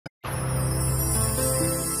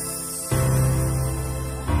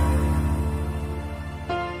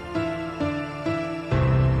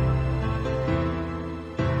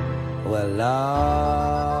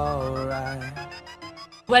alright.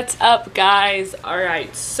 What's up, guys?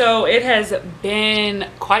 Alright, so it has been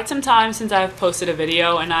quite some time since I've posted a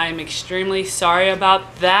video, and I'm extremely sorry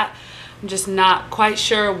about that. I'm just not quite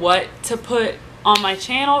sure what to put on my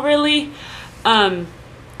channel, really.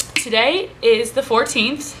 Today is the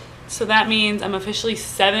 14th, so that means I'm officially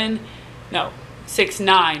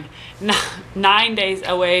 9 days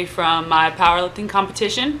away from my powerlifting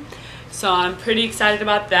competition. So I'm pretty excited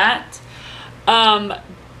about that.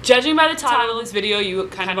 Judging by the title of this video, you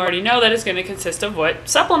kind of already know that it's going to consist of what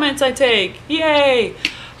supplements I take. Yay!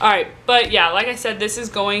 Alright, but yeah, like I said, this is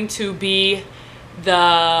going to be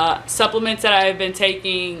the supplements that I've been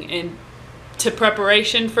taking into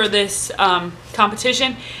preparation for this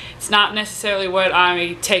competition. It's not necessarily what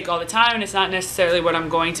I take all the time, and it's not necessarily what I'm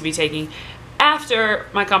going to be taking after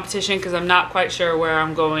my competition, because I'm not quite sure where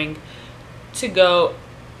I'm going to go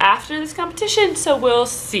after this competition, so we'll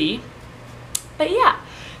see. But yeah,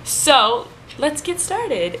 so let's get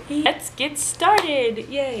started.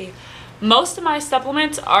 Yay. Most of my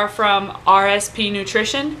supplements are from RSP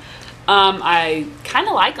Nutrition. I kind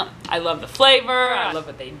of like them. I love the flavor, I love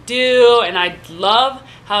what they do, and I love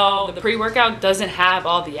how the pre-workout doesn't have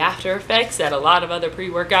all the after effects that a lot of other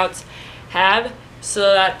pre-workouts have,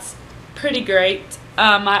 so that's pretty great.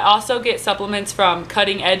 I also get supplements from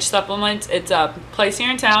Cutting Edge Supplements. It's a place here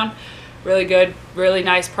in town. Really good, really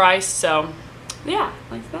nice price, so yeah,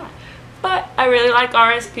 like that. But I really like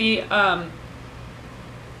RSP.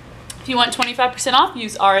 If you want 25% off,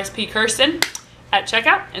 use RSP Kirsten at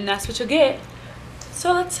checkout, and that's what you'll get.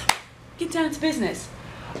 So let's get down to business.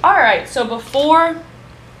 Alright, so before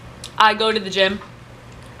I go to the gym,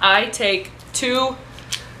 I take two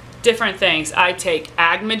different things. I take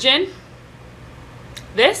Agmagen,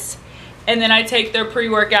 this, and then I take their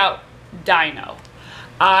pre-workout Dino.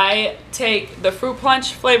 I take the Fruit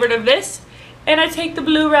Punch flavored of this, and I take the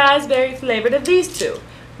Blue Raspberry flavored of these two.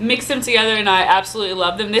 Mix them together, and I absolutely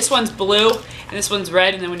love them. This one's blue, and this one's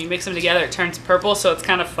red, and then when you mix them together, it turns purple, so it's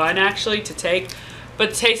kind of fun, actually, to take.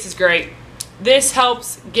 But the taste is great. This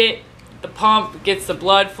helps get the pump, gets the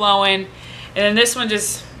blood flowing, and then this one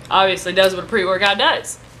just obviously does what a pre-workout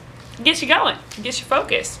does. It gets you going, it gets you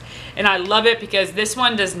focused. And I love it because this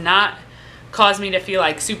one does not cause me to feel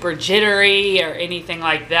like super jittery or anything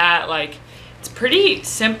like that. Like, it's pretty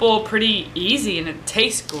simple, pretty easy, and it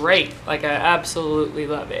tastes great. Like, I absolutely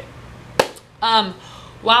love it. While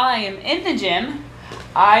I am in the gym,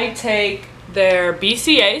 I take their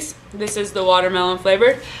BCAAs. This is the watermelon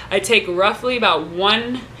flavored. I take roughly about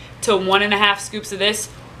 1 to 1.5 scoops of this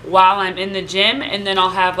while I'm in the gym, and then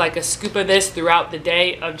I'll have like a scoop of this throughout the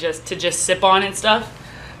day of just sip on and stuff.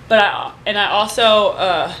 But I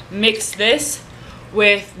also mix this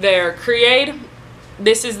with their Creade.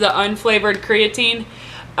 This is the unflavored creatine.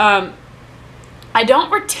 I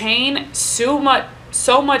don't retain so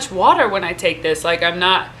much water when I take this. Like, I'm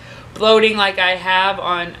not bloating like I have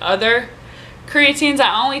on other creatines.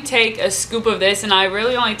 I only take a scoop of this, and I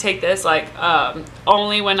really only take this like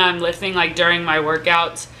only when I'm lifting, like during my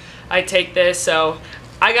workouts. I take this, so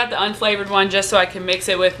I got the unflavored one just so I can mix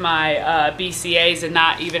it with my BCAAs and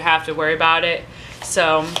not even have to worry about it.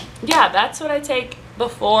 So yeah, that's what I take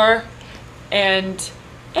before and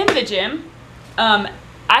in the gym. I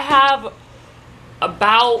have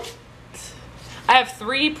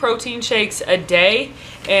 3 protein shakes a day,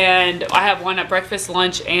 and I have one at breakfast,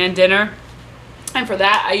 lunch, and dinner. And for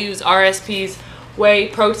that, I use RSP's Whey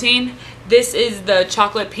Protein. This is the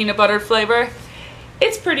chocolate peanut butter flavor.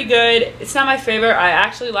 It's pretty good. It's not my favorite. I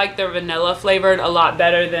actually like the vanilla flavored a lot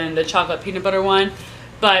better than the chocolate peanut butter one,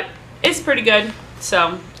 but it's pretty good.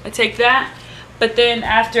 So I take that. But then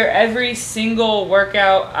after every single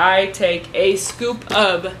workout, I take a scoop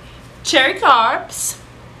of Cherry Carbs.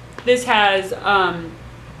 This has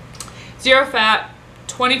 0 fat,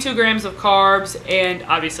 22 grams of carbs, and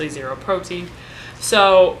obviously 0 protein.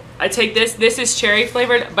 So I take this. This is cherry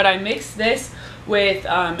flavored, but I mix this with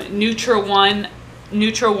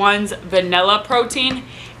Nutra-One's vanilla protein,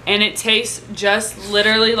 and it tastes just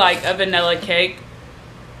literally like a vanilla cake.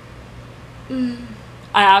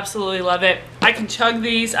 I absolutely love it. I can chug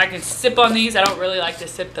these, I can sip on these. I don't really like to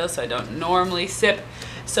sip though, so I don't normally sip.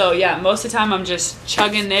 So yeah, most of the time I'm just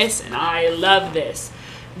chugging this, and I love this.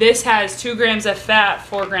 This has 2 grams of fat,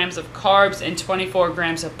 4 grams of carbs, and 24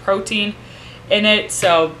 grams of protein in it,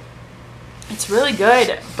 so it's really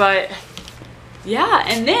good. But yeah,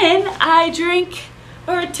 and then I drink,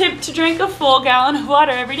 or attempt to drink, a full gallon of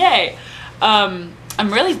water every day.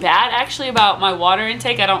 I'm really bad actually about my water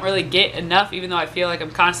intake. I don't really get enough, even though I feel like I'm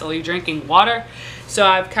constantly drinking water. So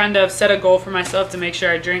I've kind of set a goal for myself to make sure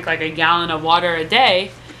I drink like a gallon of water a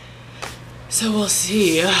day. So we'll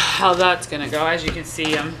see how that's gonna go. As you can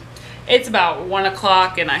see, it's about 1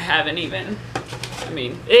 o'clock and I haven't even, I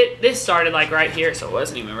mean, this started like right here, so it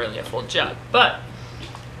wasn't even really a full jug. But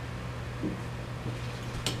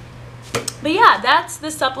yeah, that's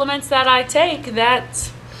the supplements that I take. That's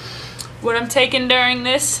what I'm taking during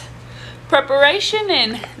this preparation,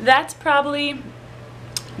 and that's probably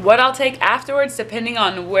what I'll take afterwards, depending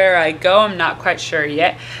on where I go. I'm not quite sure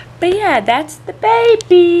yet. But yeah, that's the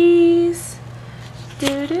babies.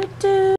 Doo -doo